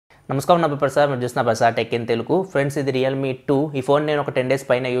నమస్కారం నా పేరు ప్రసాద్ మీరు చూస్తున్న Prasad tech in Telugu friends ఇది Realme 2 ఈ ఫోన్ నేను ఒక 10 డేస్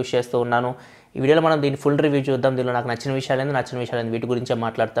పైన యూస్ చేస్తూ ఉన్నాను ఈ వీడియోలో మనం దీని ఫుల్ రివ్యూ చూద్దాం దీనిలో నాకు నచ్చిన విషయాలు వీటి గురించి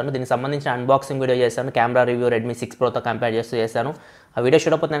మాట్లాడతాను దీనికి సంబంధించిన అన్బాక్సింగ్ వీడియో చేశాను కెమెరా రివ్యూ Redmi 6 Pro తో కంపేర్ చేశాను ఆ వీడియో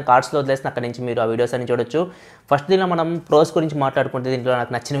చూడకపోతే నేను కార్డ్స్లో వదిలేసిన అక్కడ నుంచి మీరు ఆ వీడియోస్ అన్ని చూడొచ్చు ఫస్ట్ దీనిలో మనం ప్రోస్ గురించి మాట్లాడుకుంటే దీంట్లో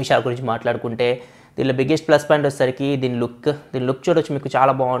నాకు నచ్చిన విషయాల గురించి మాట్లాడుకుంటే దీనిలో బిగ్గెస్ట్ ప్లస్ పాయింట్ వచ్చేసరికి దీని లుక్ చూడొచ్చు మీకు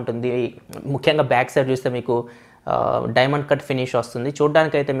చాలా బాగుంటుంది ముఖ్యంగా బ్యాక్ సైడ్ చూస్తే మీకు డైమండ్ కట్ ఫినిష్ వస్తుంది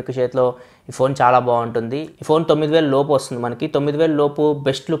చూడడానికి అయితే మీకు చేతిలో ఈ ఫోన్ చాలా బాగుంటుంది ఈ ఫోన్ 9000 లోపు వస్తుంది మనకి 9000 లోపు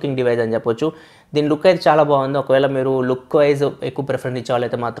బెస్ట్ లుకింగ్ డివైస్ అని చెప్పొచ్చు దీని లుక్ అయితే చాలా బాగుంది ఒకవేళ మీరు లుక్ వైజ్ ఎక్కువ ప్రిఫరెన్స్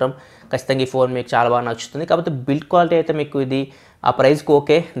ఇచ్చేవాళ్ళైతే మాత్రం ఖచ్చితంగా ఈ ఫోన్ మీకు చాలా బాగా నచ్చుతుంది కాకపోతే బిల్డ్ క్వాలిటీ అయితే మీకు ఇది ఆ ప్రైస్కి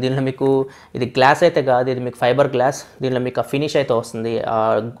ఓకే దీనిలో మీకు ఇది గ్లాస్ అయితే కాదు ఇది మీకు ఫైబర్ గ్లాస్ దీనిలో మీకు ఆ ఫినిష్ అయితే వస్తుంది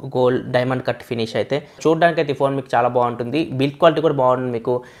గోల్డ్ డైమండ్ కట్ ఫినిష్ అయితే చూడడానికి అయితే ఈ ఫోన్ మీకు చాలా బాగుంటుంది బిల్డ్ క్వాలిటీ కూడా బాగుంటుంది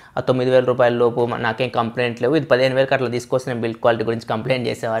మీకు ఆ 9000 రూపాయల లోపు నాకేం కంప్లైంట్ లేవు ఇది 15000 అట్లా తీసుకొస్తే నేను బిల్డ్ క్వాలిటీ గురించి కంప్లైంట్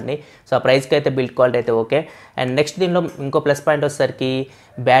చేసేవాడిని సో ఆ ప్రైస్కి అయితే బిల్డ్ క్వాలిటీ అయితే ఓకే అండ్ నెక్స్ట్ దీనిలో ఇంకో ప్లస్ పాయింట్ వచ్చేసరికి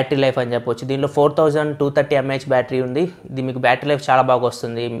బ్యాటరీ లైఫ్ అని చెప్పొచ్చు దీనిలో 4230 mAh బ్యాటరీ ఉంది ఇది మీకు బ్యాటరీ లైఫ్ చాలా బాగా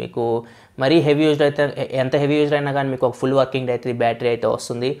వస్తుంది మీకు మరీ హెవీ యూజర్ అయితే ఎంత హెవీ యూజర్ అయినా కానీ మీకు ఒక ఫుల్ వర్కింగ్ డే అయితే బ్యాటరీ అయితే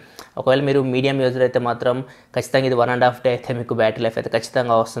వస్తుంది ఒకవేళ మీరు మీడియం యూజర్ అయితే మాత్రం ఖచ్చితంగా ఇది 1.5 డే అయితే మీకు బ్యాటరీ లైఫ్ అయితే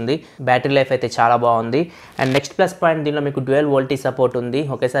ఖచ్చితంగా వస్తుంది బ్యాటరీ లైఫ్ అయితే చాలా బాగుంది అండ్ నెక్స్ట్ ప్లస్ పాయింట్ దీనిలో మీకు డ్యూయల్ వోల్టేజ్ సపోర్ట్ ఉంది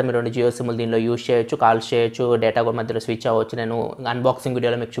ఒకేసారి మీరు 2 జియో సిమ్లు దీనిలో యూజ్ చేయొచ్చు కాల్స్ చేయొచ్చు డేటా కూడా మధ్యలో స్విచ్ అవ్వచ్చు నేను అన్బాక్సింగ్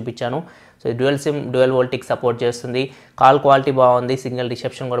వీడియోలో మీకు చూపించాను సో డ్యూయల్ వోల్టేజ్ సపోర్ట్ చేస్తుంది కాల్ క్వాలిటీ బాగుంది సిగ్నల్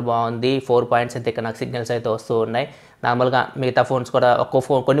రిసెప్షన్ కూడా బాగుంది 4 పాయింట్స్ అయితే ఇక్కడ నాకు సిగ్నల్స్ అయితే వస్తూ ఉన్నాయి నార్మల్గా మిగతా ఫోన్స్ కూడా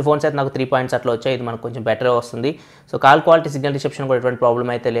కొన్ని ఫోన్స్ అయితే నాకు 3 పాయింట్స్ అట్లా వచ్చాయి ఇది మనకు కొంచెం బెటర్ వస్తుంది so call quality signal reception కూడా ఎటువంటి ప్రాబ్లం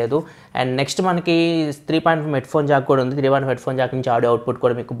అయితే లేదు అండ్ నెక్స్ట్ మనకి 3.5 హెడ్ఫోన్ జాక్ కూడా ఉంది 3.5 హెడ్ఫోన్ జాక్ నుంచి ఆడియో అవుట్పుట్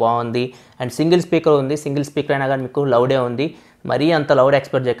కూడా మీకు బాగుంది అండ్ సింగిల్ స్పీకర్ ఉంది సింగిల్ స్పీకర్ అయినా కానీ మీకు లౌడే ఉంది మరీ అంత లౌడ్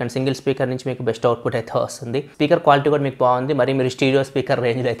ఎక్స్పెక్ట్ చేయకండి సింగిల్ స్పీకర్ నుంచి మీకు బెస్ట్ అవుట్పుట్ అయితే వస్తుంది స్పీకర్ క్వాలిటీ కూడా మీకు బాగుంది మరి మీరు స్టీరియో స్పీకర్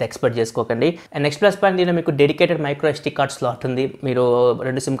రేంజ్లో అయితే ఎక్స్పెక్ట్ చేసుకోకండి అండ్ నెక్స్ట్ ప్లస్ పాయింట్ దీనిలో మీకు dedicated micro SD card slot ఉంది మీరు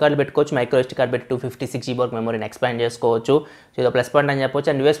 2 సిమ్ కార్డులు పెట్టుకోవచ్చు మైక్రో SD కార్డ్ పెట్టి 256 GB వరకు మెమరీని ఎక్స్పాండ్ చేసుకోవచ్చు సో ఇది ప్లస్ పాయింట్ అని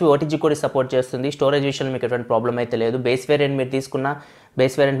చెప్పొచ్చు అండ్ USB OTG కూడా సపోర్ట్ చేస్తుంది స్టోరేజ్ విషయంలో మీకు ఎటువంటి ప్రాబ్లం అయితే లేదు బేస్ వేరియంట్ మీరు తీసుకున్న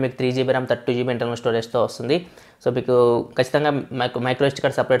బేస్ వేరియంట్ మీకు 3GB RAM 32GB ఇంటర్నల్ స్టోరేజ్తో వస్తుంది సో మీకు ఖచ్చితంగా micro SD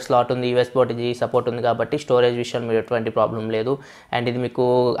card separate slot ఉంది USB OTG సపోర్ట్ ఉంది కాబట్టి స్టోరేజ్ విషయంలో మీరు ఎటువంటి ప్రాబ్లం లేదు అండ్ ఇది మీకు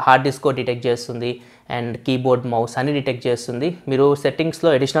హార్డ్ డిస్క్ డిటెక్ట్ చేస్తుంది అండ్ కీబోర్డ్ మౌస్ అన్ని డిటెక్ట్ చేస్తుంది మీరు సెట్టింగ్స్లో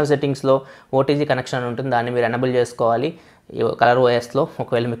అడిషనల్ సెట్టింగ్స్లో OTG కనెక్షన్ ఉంటుంది దాన్ని మీరు ఎనబుల్ చేసుకోవాలి కలర్ OSలో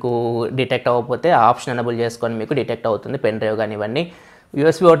ఒకవేళ మీకు డిటెక్ట్ అవ్వకపోతే ఆ ఆప్షన్ ఎనబుల్ చేసుకొని మీకు డిటెక్ట్ అవుతుంది పెన్ డ్రైవ్ కానీ ఇవన్నీ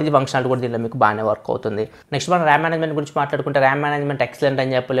USB OTG ఫంక్షనాలిటీ కూడా దీనిలో మీకు బాగానే వర్క్ అవుతుంది నెక్స్ట్ మనం ర్యామ్ మేనేజ్మెంట్ గురించి మాట్లాడుకుంటే ర్యామ్ మేనేజ్మెంట్ ఎక్సలెంట్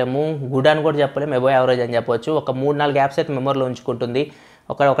అని చెప్పలేము గుడ్ అని కూడా చెప్పలేము అబోవ్ యావరేజ్ అని చెప్పొచ్చు ఒక 3-4 యాప్స్ అయితే మెమరీలో ఉంచుకుంటుంది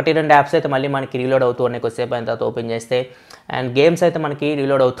 1-2 యాప్స్ అయితే మళ్ళీ మనకి రీలోడ్ అవుతూ ఉన్నాయి కొద్దిసేపు అయిన తర్వాత ఓపెన్ చేస్తే అండ్ గేమ్స్ అయితే మనకి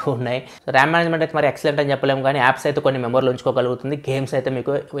రీలోడ్ అవుతూ ఉన్నాయి సో ర్యామ్ మేనేజ్మెంట్ అయితే మరి ఎక్సలెంట్ అని చెప్పలేము కానీ యాప్స్ అయితే కొన్ని మెమరీలో ఉంచుకోగలుగుతుంది గేమ్స్ అయితే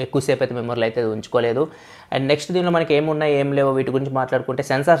మీకు ఎక్కువసేపు అయితే మెమరీలో అయితే ఉంచుకోలేదు అండ్ నెక్స్ట్ దీనిలో మనకి ఏమున్నాయి ఏం లేవు వీటి గురించి మాట్లాడుకుంటే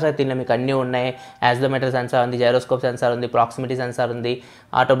సెన్సార్స్ అయితే దీనిలో మీకు అన్నీ ఉన్నాయి యాక్సిలరోమీటర్ సెన్సార్ ఉంది జైరోస్కోప్ సెన్సార్ ఉంది ప్రాక్సిమిటీ సెన్సార్ ఉంది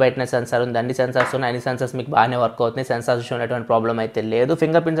ఆటో బ్రైట్నెస్ సెన్సార్ ఉంది అన్ని సెన్సార్స్ ఉన్నాయి అన్ని సెన్సార్స్ మీకు బాగానే వర్క్ అవుతుంది సెన్సార్స్ విషయంలో ఎటువంటి ప్రాబ్లం అయితే లేదు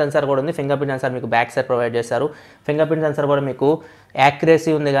ఫింగర్ ప్రింట్ సెన్సార్ కూడా ఉంది ఫింగర్ ప్రింట్ సెన్సార్ మీకు బ్యాక్ సైడ్ ప్రొవైడ్ చేశారు ఫింగర్ ప్రింట్ సెన్సార్ కూడా మీకు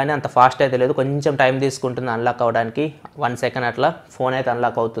యాక్యురసీ ఉంది కానీ అంత ఫాస్ట్ అయితే లేదు కొంచెం టైం తీసుకుంటుంది అన్లాక్ అవ్వడానికి 1 సెకండ్ అట్లా ఫోన్ అయితే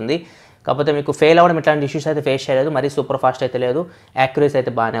అన్లాక్ అవుతుంది కాకపోతే మీకు ఫెయిల్ అవ్వడం ఇట్లాంటి ఇష్యూస్ అయితే ఫేస్ చేయలేదు మరీ సూపర్ ఫాస్ట్ అయితే లేదు యాక్యురసీ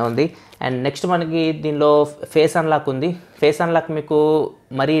అయితే బాగానే ఉంది అండ్ నెక్స్ట్ మనకి దీనిలో ఫేస్ అన్లాక్ ఉంది ఫేస్ అన్లాక్ మీకు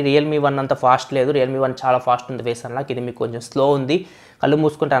మరీ Realme 1 అంత ఫాస్ట్ లేదు Realme 1 చాలా ఫాస్ట్ ఉంది ఫేస్ అన్లాక్ ఇది మీకు కొంచెం స్లో ఉంది కళ్ళు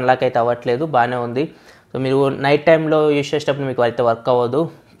మూసుకుంటే అన్లాక్ అయితే అవ్వట్లేదు బాగానే ఉంది సో మీరు నైట్ టైంలో యూస్ చేసేటప్పుడు మీకు అయితే వర్క్ అవ్వదు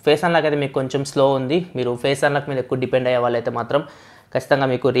ఫేస్ అన్లాక్ అయితే మీకు కొంచెం స్లో ఉంది మీరు ఫేస్ అన్లాక్ మీద ఎక్కువ డిపెండ్ అయ్యే వాళ్ళైతే మాత్రం ఖచ్చితంగా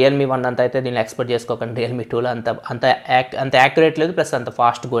మీకు Realme 1 అంత అయితే దీన్ని ఎక్స్పెక్ట్ చేసుకోకండి Realme 2లో అంత యాక్యురేట్ లేదు ప్లస్ అంత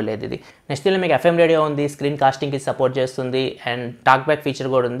ఫాస్ట్ కూడా లేదు ఇది నెక్స్ట్ దీనిలో మీకు FM రేడియో ఉంది స్క్రీన్ కాస్టింగ్కి సపోర్ట్ చేస్తుంది అండ్ టాక్ బ్యాక్ ఫీచర్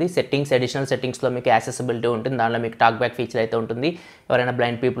కూడా ఉంది అడిషనల్ సెట్టింగ్స్లో మీకు యాక్సెసిబిలిటీ ఉంటుంది దానిలో మీకు టాక్ బ్యాక్ ఫీచర్ అయితే ఉంటుంది ఎవరైనా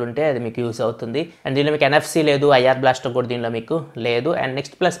బ్లైండ్ పీపుల్ ఉంటే అది మీకు యూస్ అవుతుంది అండ్ దీనిలో మీకు NFC లేదు IR బ్లాస్టర్ కూడా దీనిలో మీకు లేదు అండ్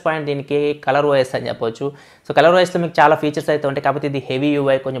నెక్స్ట్ ప్లస్ పాయింట్ దీనికి కలర్ OS అని చెప్పొచ్చు సో కలర్ OSలో మీకు చాలా ఫీచర్స్ అయితే ఉంటాయి కాకపోతే ఇది హెవీ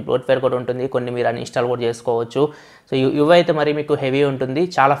UI కొంచెం బ్లోట్వేర్ కూడా ఉంటుంది కొన్ని మీరు అన్ఇన్స్టాల్ కూడా చేసుకోవచ్చు సో UI అయితే మరి మీకు హెవీ ఉంటుంది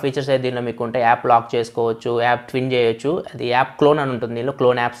చాలా ఫీచర్స్ అయితే దీనిలో మీకు ఉంటాయి యాప్ లాక్ చేసుకోవచ్చు యాప్ ట్విన్ చేయొచ్చు అది యాప్ క్లోన్ అని ఉంటుంది దీనిలో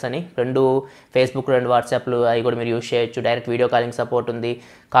క్లోన్ యాప్స్ అని 2 Facebook 2 వాట్సాప్లు అవి కూడా మీరు యూస్ చేయొచ్చు డైరెక్ట్ వీడియో కాలింగ్ సపోర్ట్ ఉంది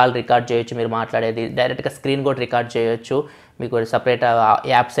కాల్ రికార్డ్ చేయొచ్చు మీరు మాట్లాడేది డైరెక్ట్గా స్క్రీన్ కూడా రికార్డ్ చేయొచ్చు మీకు సపరేట్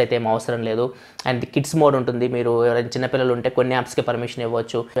యాప్స్ అయితే ఏం అవసరం లేదు అండ్ కిడ్స్ మోడ్ ఉంటుంది మీరు ఎవరైనా చిన్నపిల్లలు ఉంటే కొన్ని యాప్స్కి పర్మిషన్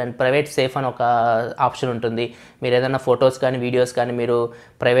ఇవ్వచ్చు అండ్ ప్రైవేట్ సేఫ్ అని ఒక ఆప్షన్ ఉంటుంది మీరు ఏదైనా ఫొటోస్ కానీ వీడియోస్ కానీ మీరు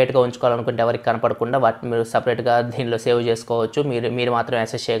ప్రైవేట్గా ఉంచుకోవాలనుకుంటే ఎవరికి కనపడకుండా వాటిని మీరు సపరేట్గా దీనిలో సేవ్ చేసుకోవచ్చు మీరు మాత్రం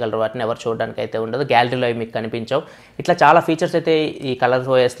యాక్సెస్ చేయగలరు వాటిని ఎవరు చూడడానికి అయితే ఉండదు గ్యాలరీలో మీకు కనిపించవు ఇట్లా చాలా ఫీచర్స్ అయితే ఈ కలర్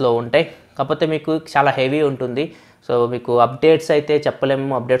OSలో ఉంటాయి కాకపోతే మీకు చాలా హెవీ ఉంటుంది సో మీకు అప్డేట్స్ అయితే చెప్పలేము,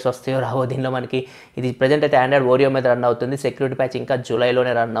 అప్డేట్స్ వస్తాయో రావో. దీనిలో మనకి ఇది ప్రజెంట్ అయితే ఆండ్రాయిడ్ ఓరియో మీద రన్ అవుతుంది. సెక్యూరిటీ ప్యాచ్ ఇంకా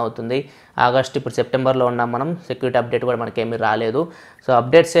జూలైలోనే రన్ అవుతుంది. ఆగస్ట్ ఇప్పుడు సెప్టెంబర్లో ఉన్నాం మనం. సెక్యూరిటీ అప్డేట్ కూడా మనకేమీ రాలేదు. సో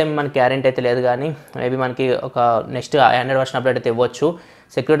అప్డేట్స్ ఏమి మనకి గ్యారెంటీ అయితే లేదు, కానీ మేబీ మనకి ఒక నెక్స్ట్ ఆండ్రాయిడ్ వర్షన్ అప్డేట్ అయితే ఇవ్వచ్చు.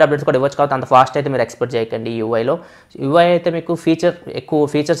 సెక్యూరిటీ అప్డేట్స్ కూడా ఇవ్వచ్చు, కాబట్టి అంత ఫాస్ట్ అయితే మీరు ఎక్స్పెక్ట్ చేయకండి. యూఐలో అయితే మీకు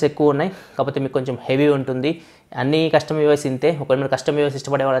ఫీచర్స్ ఎక్కువ ఉన్నాయి, కాకపోతే మీకు కొంచెం హెవీ ఉంటుంది. అన్ని కస్టమ్ యూఐస్ ఇంతే. ఒకవేళ మీరు కస్టమ్ యూఐస్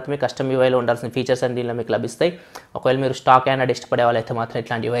ఇష్టపడే వాళ్ళైతే మీకు కస్టమ్ యూఐలో ఉండాల్సిన ఫీచర్స్ అన్ని దీనిలో మీకు లభిస్తాయి. ఒకవేళ మీరు స్టాక్ ఆండ్రాయిడ్ ఇష్టపడే వాళ్ళైతే మాత్రం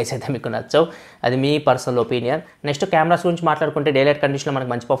ఇట్లాంటి యూఐస్ అయితే మీకు నచ్చవు. అది మీ పర్సనల్ ఒపీనియన్. నెక్స్ట్ కెమెరాస్ గురించి మాట్లాడుకుంటే డే లైట్ కండిషన్లో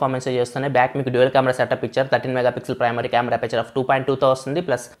మనకు మంచి పర్ఫార్మెన్స్ చేస్తున్నాయి. బ్యాక్ మీకు డ్యూయల్ కెమెరా సెటప్ ఇచ్చారు. 13 megapixel primary camera aperture of 2.2తో వస్తుంది,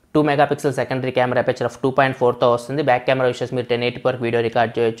 plus 2 megapixel secondary camera aperture of 2.4తో వస్తుంది. బ్యాక్ కెమెరా విషయస్ మీరు 1080p వరకు వీడియో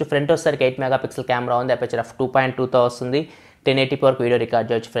రికార్డ్ చేయొచ్చు. ఫ్రంట్ వచ్చేసరికి 8 మెగాపిక్సెల్ కెమెరా ఉంది, అపేచర్ ఆఫ్ 2.2తో వస్తుంది. 1080p వరకు వీడియో రికార్డ్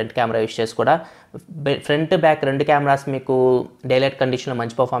చేయొచ్చు ఫ్రంట్ కెమెరా విషయస్ కూడా. ఫ్రంట్ బ్యాక్ రెండు కెమెరాస్ మీకు డైలైట్ కండిషన్లో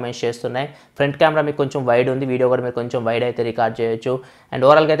మంచి పర్ఫార్మెన్స్ చేస్తున్నాయి. ఫ్రంట్ కెమెరా మీకు కొంచెం వైడ్ ఉంది, వీడియో కూడా మీరు కొంచెం వైడ్ అయితే రికార్డ్ చేయొచ్చు. అండ్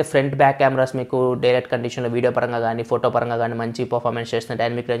ఓవరాల్గా అయితే ఫ్రంట్ బ్యాక్ కెమెరాస్ మీకు డైలైట్ కండిషన్లో వీడియో పరంగా కానీ ఫోటో పరంగా కానీ మంచి పర్ఫార్మెన్స్ చేస్తున్నాయి.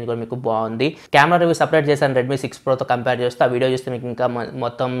 డైనమిక్ రేంజ్ కూడా మీకు బాగుంది. కెమెరా రివ్యూ సపరేట్ చేశాను Redmi 6 Proతో కంపేర్ చేస్తే. ఆ వీడియో చూస్తే మీకు ఇంకా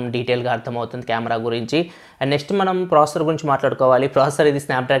మొత్తం డీటెయిల్గా అర్థమవుతుంది కెమెరా గురించి. అండ్ నెక్స్ట్ మనం ప్రాసెసర్ గురించి మాట్లాడుకోవాలి. ప్రాసెసర్ ఇది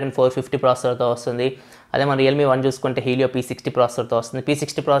స్నాప్డ్రాగన్ 450 ప్రాసెసర్తో వస్తుంది. అదే మన Realme 1 చూసుకుంటే హీలియో P60 ప్రాసెసర్తో వస్తుంది.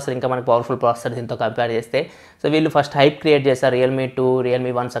 P60 ప్రాసెసర్ ఇంకా మనకు పవర్ఫుల్ ప్రాసెసర్ దీంతో కంపేర్ చేస్తే. సో వీళ్ళు ఫస్ట్ హైప్ క్రియేట్ చేశారు Realme 2,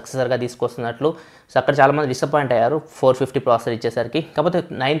 Realme 1 సక్సెసర్గా తీసుకొస్తున్నట్లు. సో అక్కడ చాలామంది డిసప్పాయింట్ అయ్యారు 450 ప్రాసెసర్ ఇచ్చేసరికి. కాకపోతే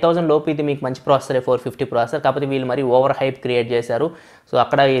 9000 లోపు ఇది మీకు మంచి ప్రాసెసరే 450 ప్రాసెసర్. కాకపోతే వీళ్ళు మరి ఓవర్ హైప్ క్రియేట్ చేశారు. సో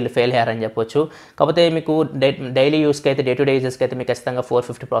అక్కడ వీళ్ళు ఫెయిల్ అయ్యారని చెప్పొచ్చు. కాకపోతే మీకు డైలీ యూస్కి అయితే డే టు డే యూజెస్కి అయితే మీకు ఖచ్చితంగా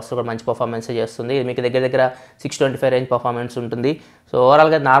 450 ప్రాసెసర్ కూడా మంచి పర్ఫార్మెన్స్ చేస్తుంది. ఇది మీకు దగ్గర 625 రేంజ్ పర్ఫార్మెన్స్ ఉంటుంది. సో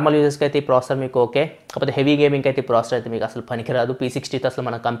ఓవరాల్గా నార్మల్ యూజెస్కి అయితే ఈ ప్రాసెసర్ మీకు ఓకే. కాకపోతే హెవీ గేమింగ్ అయితే ఈ ప్రాసెసర్ అయితే మీకు అసలు పనికిరాదు. P60తో అసలు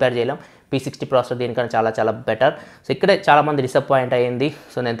మనం కంపేర్ చేయలేం. P60 ప్రాసెసర్ దీనికన్నా చాలా చాలా బెటర్. సో ఇక్కడే చాలామంది డిసప్పాయింట్ అయ్యింది.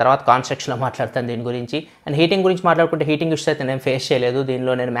 సో నేను తర్వాత కాన్స్ట్రక్షన్లో మాట్లాడతాను దీని గురించి. అండ్ హీటింగ్ గురించి మాట్లాడుకుంటే హీటింగ్ ఇష్యూస్ అయితే నేను ఫేస్ చేయలేదు.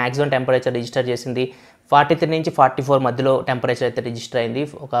 దీనిలో నేను మ్యాక్సిమం టెంపరేచర్ రిజిస్టర్ చేసింది 43 నుంచి 44 మధ్యలో టెంపరేచర్ అయితే రిజిస్టర్ అయింది.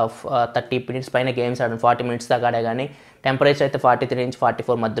 ఒక 30 మినిట్స్ పైన గేమ్స్ ఆడాను, 40 మినిట్స్ దాకా ఆడా, కానీ టెంపరేచర్ అయితే 43 నుంచి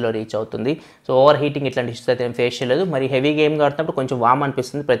 44 మధ్యలో రీచ్ అవుతుంది. సో ఓవర్ హీటింగ్ ఇట్లాంటి ఇష్యూస్ అయితే నేను ఫేస్ చేయలేదు. మరి హెవీ గేమ్ ఆడుతున్నప్పుడు కొంచెం వామ్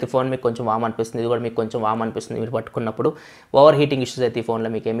అనిపిస్తుంది. ప్రతి ఫోన్ మీకు కొంచెం వామ్ అనిపిస్తుంది. ఇది కూడా మీకు కొంచెం వామ్ అనిపిస్తుంది మీరు పట్టుకున్నప్పుడు. ఓవర్ హీటింగ్ ఇష్యూస్ అయితే ఈ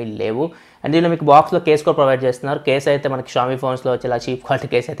ఫోన్లో మీకు ఏమీ లేవు. అండ్ దీనిలో మీకు బాక్స్లో కేస్ కూడా ప్రొవైడ్ చేస్తున్నారు. కేస్ అయితే మనకి Xiaomi ఫోన్స్లో వచ్చేలా చీప్ క్వాలిటీ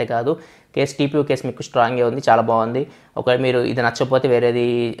కేస్ అయితే కాదు. కేస్ TPU కేస్ మీకు స్ట్రాంగ్గా ఉంది, చాలా బాగుంది. ఒకవేళ మీరు ఇది నచ్చకపోతే వేరేది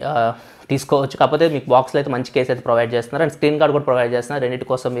తీసుకోవచ్చు. కాకపోతే మీకు బాక్స్లో అయితే మంచి కేస్ అయితే ప్రొవైడ్ చేస్తున్నారు. అండ్ స్క్రీన్ గార్డ్ కూడా ప్రొవైడ్ చేస్తున్నారు. రెండింటి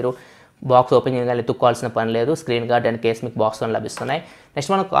కోసం మీరు బాక్స్ ఓపెన్ చేయగానే ఎత్తుక్కోవాల్సిన పని లేదు. స్క్రీన్ గార్డ్ అండ్ కేస్ మీకు బాక్స్లో లభిస్తున్నాయి.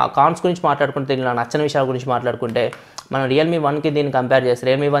 నెక్స్ట్ మనం కాన్స్ గురించి మాట్లాడుకుంటే, ఇలా నచ్చని విషయాల గురించి మాట్లాడుకుంటే, మనం Realme 1కి దీన్ని కంపేర్ చేస్తే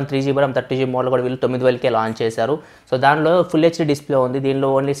Realme 1 3GB RAM 30GB model కూడా వీళ్ళు 9000కే లాంచ్ చేశారు. సో దానిలో ఫుల్ HD డిస్ప్లే ఉంది. దీనిలో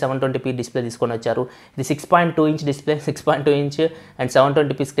ఓన్లీ 720p డిస్ప్లే తీసుకొని వచ్చారు. ఇది 6.2 inch display, 6.2 inch and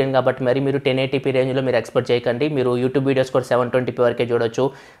 720p screen కాబట్టి మరి మీరు 1080p రేంజ్లో మీరు ఎక్స్పెక్ట్ చేయకండి. మీరు యూట్యూబ్ వీడియోస్ కూడా 720p వరకే చూడొచ్చు.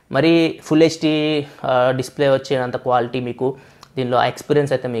 మరి ఫుల్ HD డిస్ప్లే వచ్చేంత క్వాలిటీ మీకు దీనిలో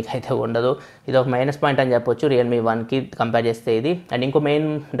ఎక్స్పీరియన్స్ అయితే మీకు అయితే ఉండదు. ఇది ఒక మైనస్ పాయింట్ అని చెప్పొచ్చు Realme 1కి కంపేర్ చేస్తే ఇది. అండ్ ఇంకో మెయిన్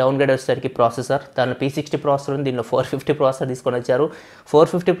డౌన్ గ్రేడ్ వచ్చేసరికి ప్రాసెసర్. దానిలో P60 ప్రాసెసర్ ఉంది, దీనిలో 450 ప్రాసెసర్ తీసుకొని వచ్చారు.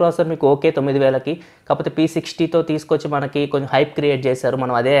 450 ప్రాసెసర్ మీకు ఓకే 9000కి. కాకపోతే P60తో తీసుకొచ్చి మనకి కొంచెం హైప్ క్రియేట్ చేశారు.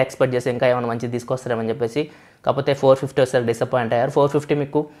 మనం అదే ఎక్స్పెక్ట్ చేసి ఇంకా ఏమైనా మంచిది తీసుకొస్తారేమని చెప్పేసి. కాకపోతే 450 వచ్చేసరికి డిసప్పాయింట్ అయ్యారు. 450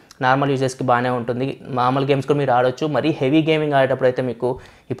 మీకు నార్మల్ యూజెస్కి బాగానే ఉంటుంది. మామూలు గేమ్స్ కూడా మీరు ఆడొచ్చు. మరి హెవీ గేమింగ్ ఆడేటప్పుడు అయితే మీకు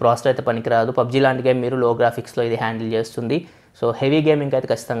ఈ ప్రాసెసర్ అయితే పనికిరాదు. PUBG లాంటి గేమ్ మీరు లో గ్రాఫిక్స్లో ఇది హ్యాండిల్ చేస్తుంది. సో హెవీ గేమింగ్ అయితే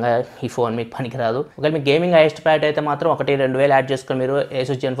ఖచ్చితంగా ఈ ఫోన్ మీకు పనికిరాదు. ఒకవేళ మీకు గేమింగ్ హైయెస్ట్ ప్రైట్ అయితే మాత్రం 1-2,000 యాడ్ చేసుకొని మీరు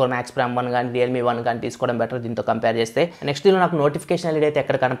Asus Gen 4 Max Prime 1 కానీ Realme 1 కానీ తీసుకోవడం బెటర్ దీంతో కంపేర్ చేస్తే. నెక్స్ట్ దీనిలో నాకు నోటిఫికేషన్ ఎల్ఈడి అయితే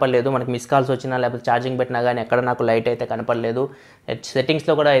ఎక్కడ కనపడలేదు. మనకి మిస్ కాల్స్ వచ్చినా లేకపోతే ఛార్జింగ్ పెట్టినా కానీ ఎక్కడ నాకు లైట్ అయితే కనపడలేదు.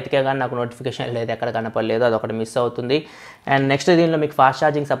 సెట్టింగ్స్లో కూడా ఎతికే కానీ నాకు నోటిఫికేషన్ ఎల్ఈడి అయితే ఎక్కడ కనపడలేదు. అదొకటి మిస్ అవుతుంది. అండ్ నెక్స్ట్ దీనిలో మీకు ఫాస్ట్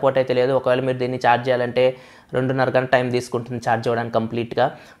ఛార్జింగ్ సపోర్ట్ అయితే లేదు. ఒకవేళ మీరు దీన్ని ఛార్జ్ చేయాలంటే 2.5 గంట టైం తీసుకుంటుంది ఛార్జ్ అవ్వడానికి కంప్లీట్గా.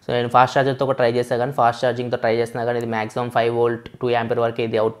 సో నేను ఫాస్ట్ ఛార్జర్తో కూడా ట్రై చేస్తాను, కానీ ఫాస్ట్ ఛార్జింగ్తో ట్రై చేసినా కానీ ఇది మాక్సిమం 5 వోల్ట్ 2 ఆంపియర్ వరకు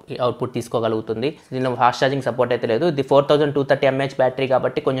ఇది అవుట్పుట్ తీసుకోగలుగుతుంది. దీనిలో ఫాస్ట్ ఛార్జింగ్ సపోర్ట్ అయితే లేదు. ఇది 4230 mAh బ్యాటరీ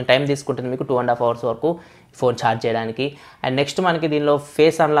కాబట్టి కొంచెం టైం తీసుకుంటుంది మీకు 2.5 hours వరకు ఫోన్ ఛార్జ్ చేయడానికి. అండ్ నెక్స్ట్ మనకి దీనిలో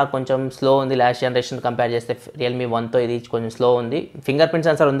ఫేస్ అన్లాక్ కొంచెం స్లో ఉంది. లాస్ట్ జనరేషన్ కంపేర్ చేస్తే Realme 1తో ఇది కొంచెం స్లో ఉంది. ఫింగర్ ప్రింట్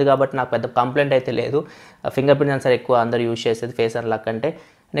సెన్సర్ ఉంది కాబట్టి నాకు పెద్ద కంప్లైంట్ అయితే లేదు. ఫింగర్ ప్రింట్ సెన్సర్ ఎక్కువ అందరూ యూజ్ చేసేది ఫేస్ అన్లాక్ అంటే.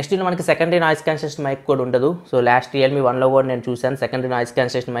 నెక్స్ట్ దీనిలో మనకి సెకండరీ నాయిస్ క్యాన్సిలేషన్ మైక్ కూడా ఉండదు. సో లాస్ట్ Realme 1లో కూడా నేను చూశాను సెకండరీ నాయిస్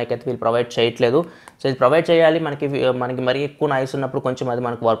క్యాన్సిలేషన్ మైక్ అయితే వీళ్ళు ప్రొవైడ్ చేయట్లేదు. సో ఇది ప్రొవైడ్ చేయాలి. మనకి మరీ ఎక్కువ నాయిస్ ఉన్నప్పుడు కొంచెం అది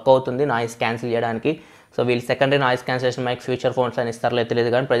మనకు వర్క్ అవుతుంది నాయిస్ క్యాన్సిల్ చేయడానికి. సో వీళ్ళు secondary noise cancellation mic future phones అని ఇస్తారో తెలియదు,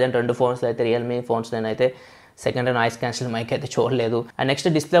 కానీ ప్రజెంట్ 2 ఫోన్స్లో అయితే Realme ఫోన్స్ నేనైతే సెకండరీ నాయిస్ క్యాన్సిల్ మైక్ అయితే చూడలేదు. అండ్ నెక్స్ట్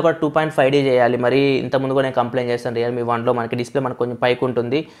డిస్ప్లే కూడా 2.5D చేయాలి. మరి ఇంతకుముందు కూడా నేను కంప్లైంట్ చేస్తాను రియల్మీ 1లో మనకి డిస్ప్లే మనకు కొంచెం పైకి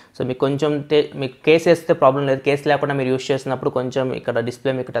ఉంటుంది. సో మీకు కొంచెం మీకు కేస్ వేస్తే ప్రాబ్లం లేదు. కేస్ లేకుండా మీరు యూస్ చేసినప్పుడు కొంచెం ఇక్కడ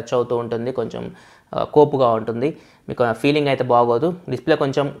డిస్ప్లే మీకు టచ్ అవుతూ ఉంటుంది, కొంచెం కోపుగా ఉంటుంది, మీకు ఫీలింగ్ అయితే బాగోదు. డిస్ప్లే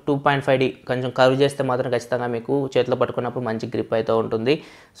కొంచెం 2.5D కొంచెం కర్వ్ చేస్తే మాత్రం ఖచ్చితంగా మీకు చేతిలో పట్టుకున్నప్పుడు మంచి గ్రిప్ అయితే ఉంటుంది.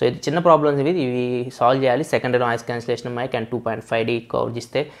 సో ఇది చిన్న ప్రాబ్లమ్స్ ఇవి సాల్వ్ చేయాలి. Secondary noise cancellation mic and 2.5D cover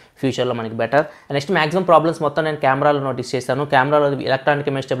చేస్తే ఫ్యూచర్లో మనకి బెటర్. నెక్స్ట్ మ్యాక్సిమం ప్రాబ్లమ్స్ మొత్తం నేను కెమెరాలో నోటీస్ చేశాను. కెమెరాలో ఎలక్ట్రానిక్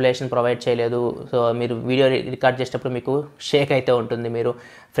ఇమేజ్ స్టెబిలైజేషన్ ప్రొవైడ్ చేయలేదు. సో మీరు వీడియో రికార్డ్ చేసేటప్పుడు మీకు షేక్ అయితే ఉంటుంది. మీరు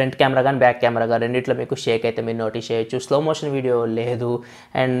ఫ్రంట్ కెమెరా కానీ బ్యాక్ కెమెరా కానీ రెండిట్లో మీకు షేక్ అయితే మీరు నోటీస్ చేయొచ్చు. స్లో మోషన్ వీడియో లేదు.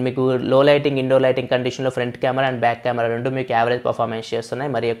 అండ్ మీకు లో లైటింగ్, ఇండోర్ లైటింగ్ కండిషన్లో front camera and back camera రెండు మీకు యావరేజ్ పర్ఫార్మెన్స్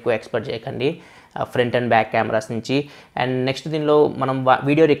చేస్తున్నాయి. మరి ఎక్కువ ఎక్స్పెక్ట్ చేయకండి ఫ్రంట్ అండ్ బ్యాక్ కెమెరాస్ నుంచి. అండ్ నెక్స్ట్ దీనిలో మనం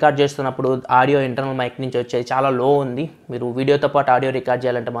వీడియో రికార్డ్ చేస్తున్నప్పుడు ఆడియో ఇంటర్నల్ మైక్ నుంచి వచ్చేది చాలా లో ఉంది. మీరు వీడియోతో పాటు ఆడియో రికార్డ్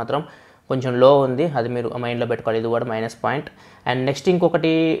చేయాలంటే మాత్రం కొంచెం లో ఉంది, అది మీరు మైండ్లో పెట్టుకోవాలి. ఇది కూడా మైనస్ పాయింట్. అండ్ నెక్స్ట్ ఇంకొకటి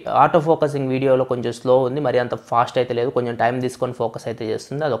ఆటో ఫోకసింగ్ వీడియోలో కొంచెం స్లో ఉంది, మరి అంత ఫాస్ట్ అయితే లేదు, కొంచెం టైం తీసుకొని ఫోకస్ అయితే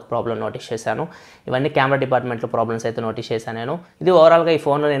చేస్తుంది. అదొక ప్రాబ్లం నోటీస్ చేశాను. ఇవన్నీ కెమెరా డిపార్ట్మెంట్లో ప్రాబ్లమ్స్ అయితే నోటీస్ చేశాను నేను. ఇది ఓవరాల్గా ఈ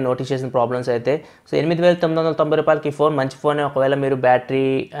ఫోన్లో నేను నోటీస్ చేసిన ప్రాబ్లమ్స్ అయితే. సో 8,990 రూపాయలకి ఈ ఫోన్ మంచి ఫోనే. ఒకవేళ మీరు బ్యాటరీ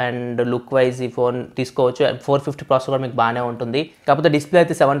అండ్ లుక్ వైజ్ ఈ ఫోన్ తీసుకోవచ్చు. 450 ప్రాసెసర్ కూడా మీకు బాగానే ఉంటుంది. కాకపోతే డిస్ప్లే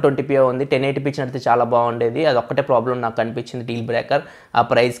అయితే 720p ఉంది. 1080p ఇచ్చినట్టు చాలా బాగుండేది. అది ఒక్కటే ప్రాబ్లం నాకు కనిపించింది, డీల్ బ్రేకర్ ఆ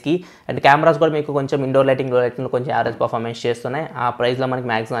ప్రైస్కి. అండ్ కెమెరాస్ కూడా మీకు కొంచెం ఇండోర్ లైటింగ్, లో లైటింగ్లో కొంచెం యావరేజ్ పర్ఫార్మెన్స్ చేస్తున్నాయి. ఆ ప్రైస్లో మనకి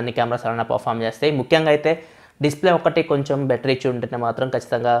మ్యాక్సిమం అన్ని కెమెరాస్ అలానే పర్ఫామ్ చేస్తాయి. ముఖ్యంగా అయితే డిస్ప్లే ఒకటి కొంచెం బెటర్ ఇచ్చి ఉంటుంటే మాత్రం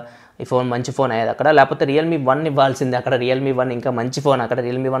ఖచ్చితంగా ఈ ఫోన్ మంచి ఫోన్ అయ్యేది అక్కడ. లేకపోతే రియల్మీ 1 ఇవ్వాల్సింది అక్కడ. రియల్మీ 1 ఇంకా మంచి ఫోన్ అక్కడ.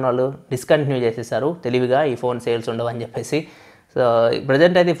 రియల్మీ 1 వాళ్ళు డిస్కంటిన్యూ చేసేసారు తెలివిగా, ఈ ఫోన్ సేల్స్ ఉండవని చెప్పేసి. సో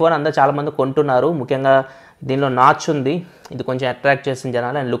ప్రజెంట్ అయితే ఈ ఫోన్ అందరూ చాలామంది కొంటున్నారు. ముఖ్యంగా దీనిలో నాచ్ ఉంది, ఇది కొంచెం అట్రాక్ట్ చేస్తుంది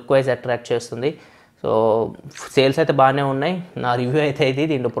జనాలు అండ్ లుక్ వైజ్ అట్రాక్ట్ చేస్తుంది. సో సేల్స్ అయితే బాగానే ఉన్నాయి. నా రివ్యూ అయితే ఇది.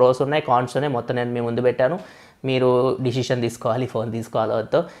 దీంట్లో ప్రోస్ ఉన్నాయి, కాన్స్ ఉన్నాయి, మొత్తం నేను మీ ముందు పెట్టాను. మీరు డిసిషన్ తీసుకోవాలి, ఫోన్ తీసుకోవాలో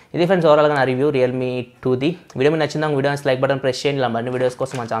వద్దో. ఇది ఫ్రెండ్స్ ఓవరాల్గా నా రివ్యూ రియల్మీ 2ది. వీడియో మీకు నచ్చిందా వీడియోస్ లైక్ బటన్ ప్రెస్ చేయండి. ఇలా మరిన్ని వీడియోస్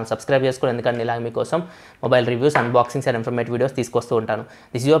కోసం మా ఛానల్ సబ్స్క్రైబ్ చేసుకోండి, ఎందుకంటే ఇలా మీకోసం mobile reviews, unboxings and informative videos తీసుకొస్తూ ఉంటాను.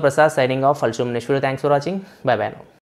 This is your Prasad signing off. ఫల్ షూమ్ next video. Thanks for watching. By by now.